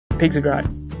Pigs are great.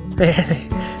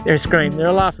 They're a scream, they're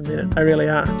a laugh a minute, they really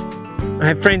are. I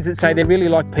have friends that say they're really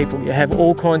like people. You have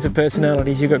all kinds of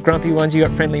personalities. You've got grumpy ones, you've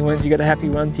got friendly ones, you've got happy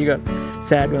ones, you've got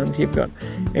sad ones, you've got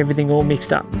everything all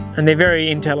mixed up. And they're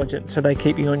very intelligent, so they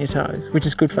keep you on your toes, which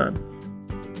is good fun.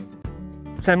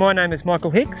 So my name is Michael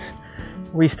Hicks.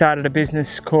 We started a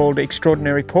business called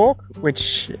Extraordinary Pork,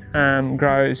 which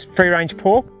grows free-range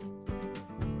pork.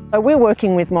 We're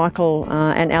working with Michael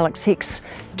and Alex Hicks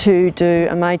to do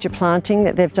a major planting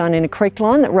that they've done in a creek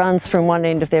line that runs from one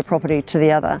end of their property to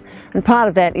the other. And part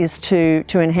of that is to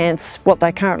enhance what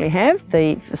they currently have,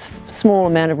 the small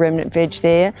amount of remnant veg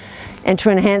there, and to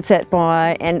enhance that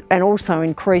by, and also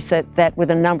increase that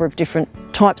with a number of different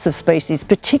types of species,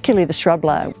 particularly the shrub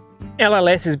layer.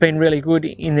 LLS has been really good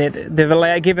in that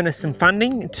they've given us some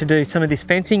funding to do some of this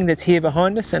fencing that's here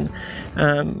behind us and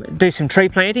do some tree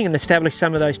planting and establish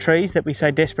some of those trees that we so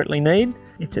desperately need.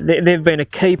 They've been a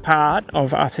key part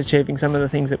of us achieving some of the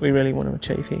things that we really want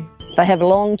to achieve here. They have a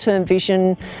long-term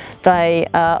vision. They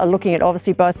are looking at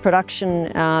obviously both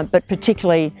production but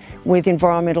particularly with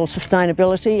environmental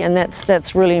sustainability, and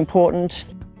that's really important.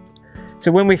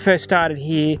 So when we first started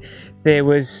here, there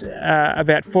was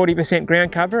about 40%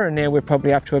 ground cover, and now we're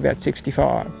probably up to about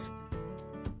 65%.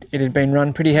 It had been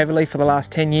run pretty heavily for the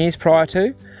last 10 years prior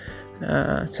to,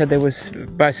 so there was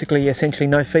basically essentially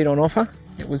no feed on offer.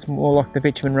 It was more like the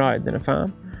bitumen road than a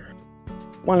farm.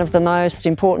 One of the most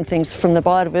important things from the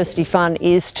Biodiversity Fund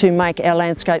is to make our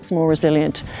landscapes more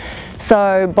resilient.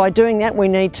 So by doing that, we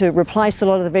need to replace a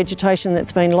lot of the vegetation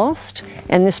that's been lost,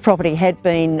 and this property had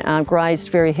been grazed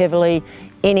very heavily.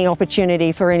 Any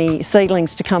opportunity for any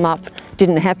seedlings to come up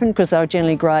didn't happen because they were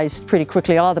generally grazed pretty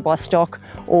quickly, either by stock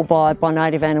or by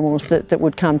native animals that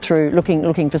would come through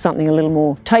looking for something a little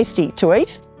more tasty to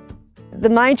eat. The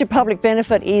major public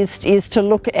benefit is to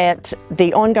look at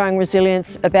the ongoing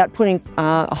resilience, about putting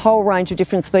a whole range of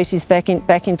different species back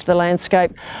into the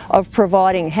landscape, of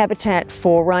providing habitat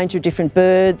for a range of different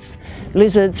birds,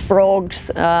 lizards, frogs,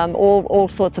 all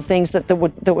sorts of things that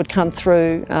would come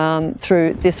through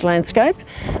this landscape,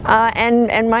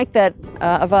 and make that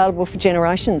available for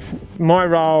generations. My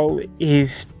role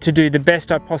is to do the best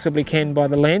I possibly can by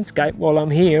the landscape while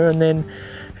I'm here, and then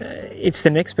it's the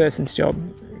next person's job.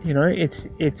 You know,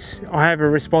 I have a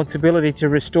responsibility to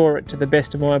restore it to the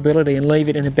best of my ability and leave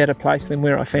it in a better place than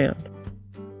where I found.